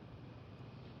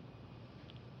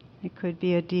 It could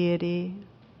be a deity,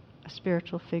 a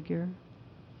spiritual figure.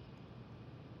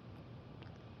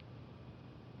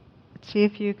 See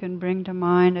if you can bring to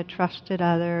mind a trusted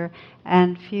other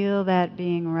and feel that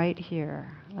being right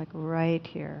here, like right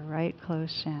here, right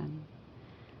close in.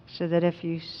 So that if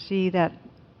you see that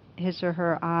his or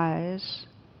her eyes,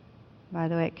 by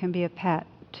the way, it can be a pet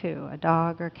too, a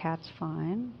dog or cat's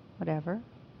fine, whatever.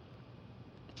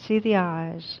 See the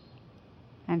eyes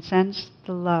and sense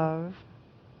the love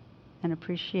and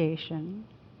appreciation,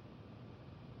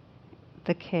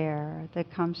 the care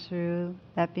that comes through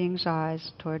that being's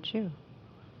eyes towards you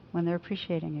when they're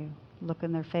appreciating you. Look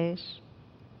in their face.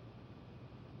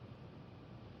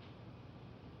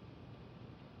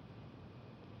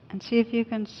 And see if you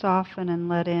can soften and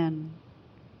let in.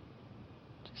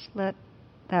 Just let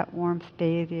that warmth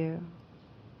bathe you.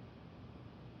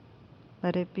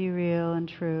 Let it be real and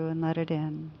true and let it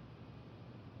in.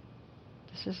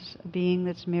 This is a being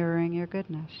that's mirroring your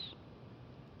goodness.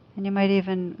 And you might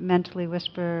even mentally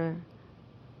whisper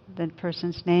the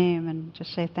person's name and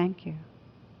just say thank you.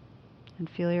 And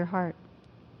feel your heart.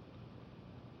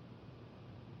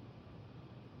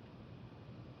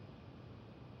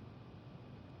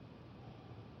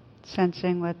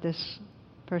 Sensing what this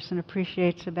person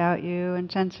appreciates about you and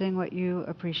sensing what you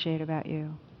appreciate about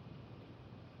you.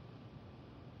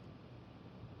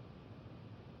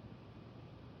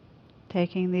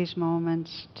 Taking these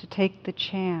moments to take the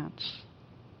chance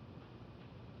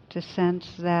to sense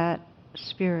that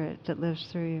spirit that lives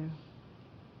through you,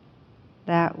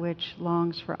 that which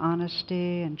longs for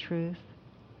honesty and truth,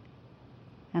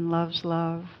 and loves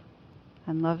love,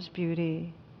 and loves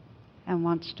beauty, and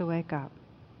wants to wake up.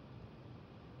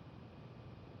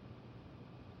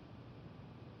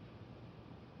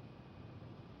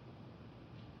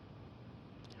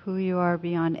 Who you are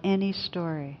beyond any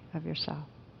story of yourself.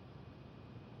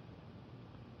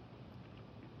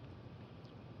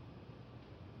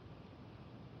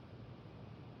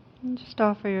 And just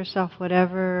offer yourself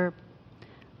whatever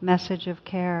message of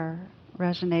care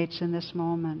resonates in this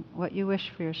moment, what you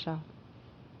wish for yourself.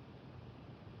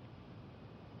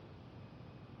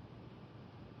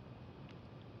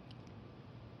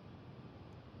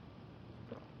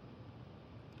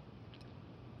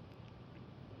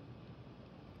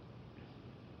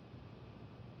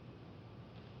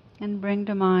 And bring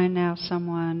to mind now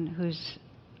someone who's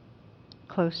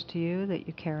close to you that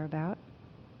you care about,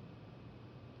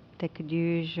 that could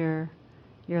use your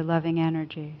loving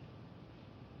energy.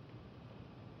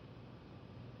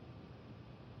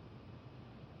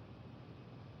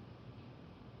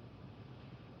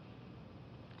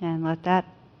 And let that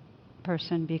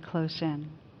person be close in.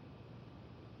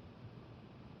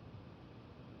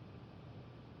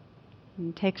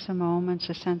 And take some moments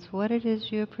to sense what it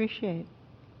is you appreciate.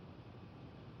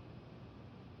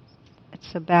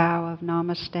 It's a bow of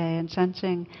namaste and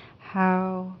sensing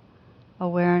how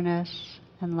awareness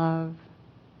and love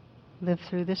live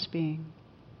through this being.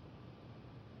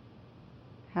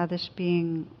 How this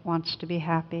being wants to be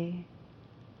happy,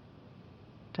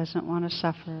 doesn't want to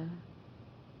suffer,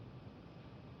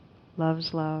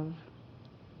 loves love,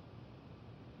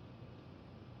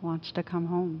 wants to come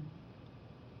home.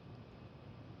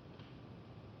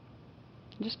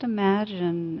 Just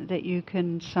imagine that you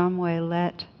can in some way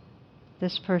let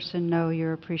this person know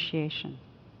your appreciation.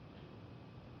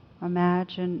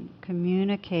 Imagine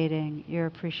communicating your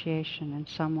appreciation in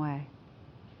some way.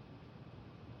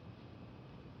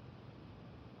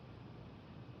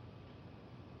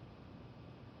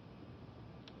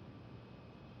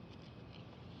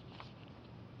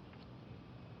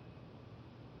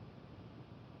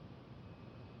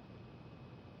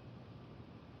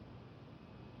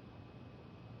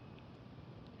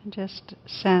 And just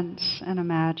sense and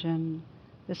imagine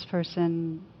this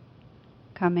person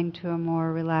coming to a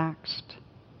more relaxed,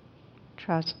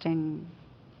 trusting,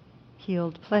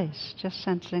 healed place, just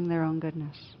sensing their own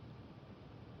goodness.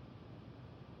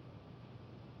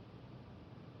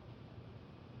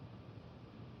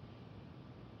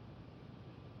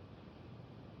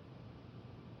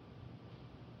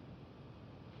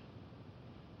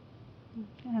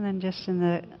 And then just in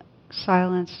the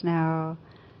silence now,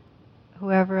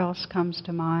 whoever else comes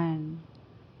to mind,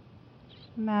 just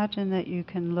imagine that you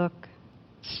can look,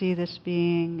 see this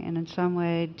being, and in some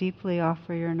way deeply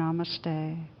offer your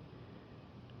namaste.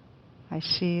 I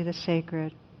see the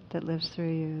sacred that lives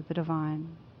through you, the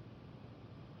divine.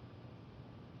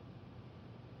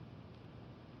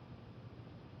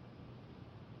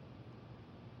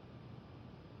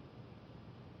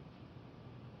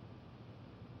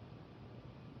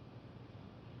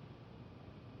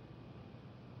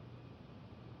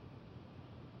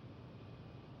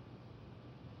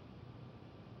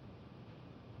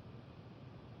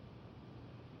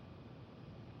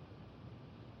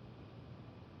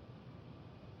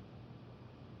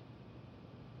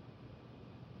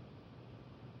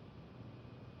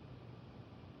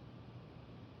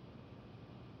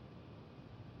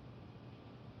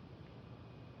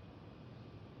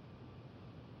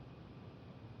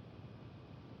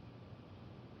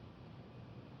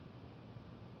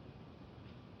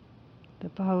 The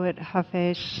poet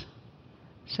Hafez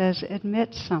says,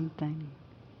 admit something.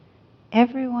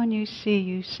 Everyone you see,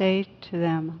 you say to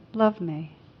them, love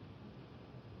me.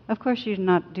 Of course, you do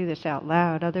not do this out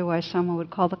loud, otherwise someone would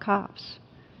call the cops.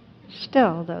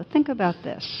 Still, though, think about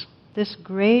this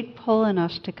great pull in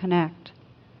us to connect.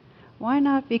 Why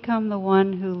not become the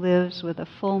one who lives with a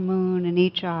full moon in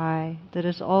each eye that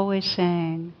is always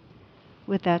saying,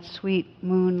 with that sweet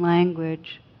moon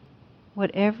language, what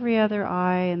every other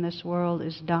eye in this world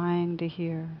is dying to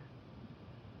hear?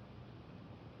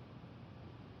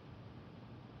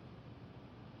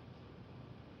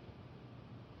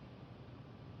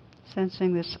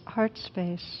 Sensing this heart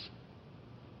space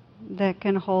that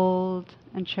can hold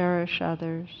and cherish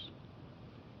others,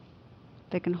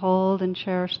 that can hold and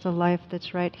cherish the life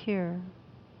that's right here.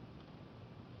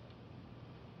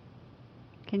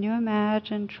 Can you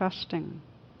imagine trusting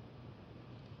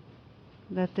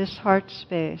that this heart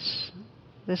space,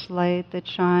 this light that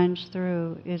shines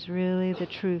through, is really the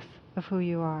truth of who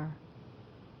you are?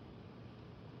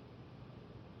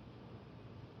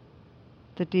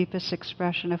 The deepest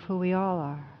expression of who we all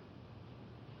are.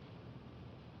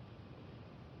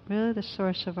 Really the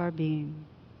source of our being.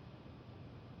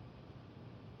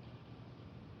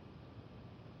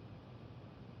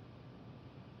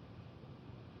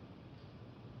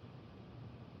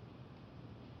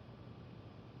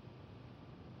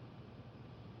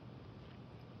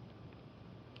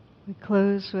 We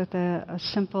close with a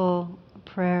simple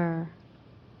prayer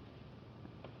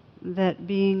that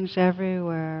beings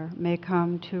everywhere may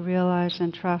come to realize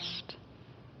and trust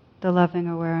the loving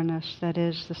awareness that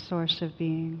is the source of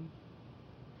being.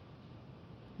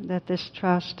 That this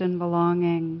trust and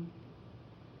belonging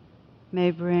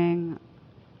may bring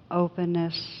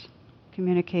openness,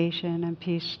 communication, and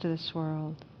peace to this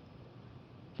world.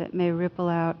 That may ripple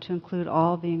out to include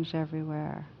all beings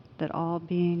everywhere. That all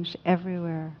beings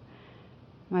everywhere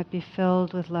might be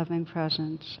filled with loving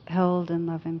presence, held in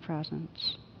loving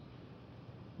presence.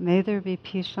 May there be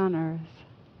peace on earth.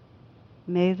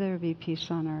 May there be peace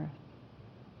on earth.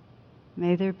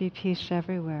 May there be peace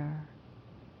everywhere.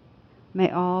 May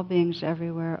all beings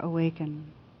everywhere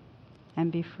awaken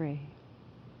and be free.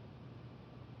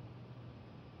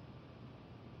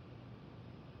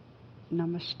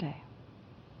 Namaste.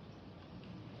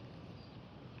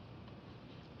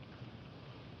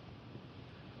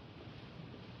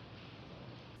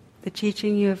 The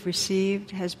teaching you have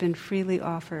received has been freely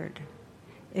offered.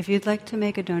 If you'd like to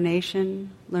make a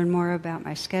donation, learn more about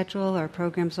my schedule or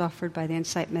programs offered by the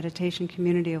Insight Meditation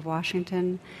Community of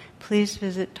Washington, please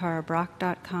visit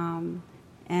tarabrach.com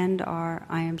and our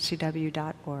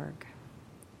imcw.org.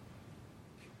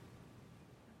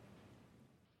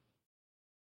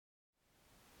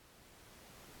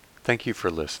 Thank you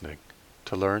for listening.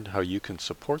 To learn how you can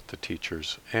support the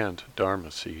teachers and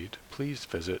Dharma Seed, please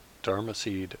visit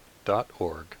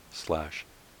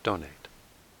dharmaseed.org/donate.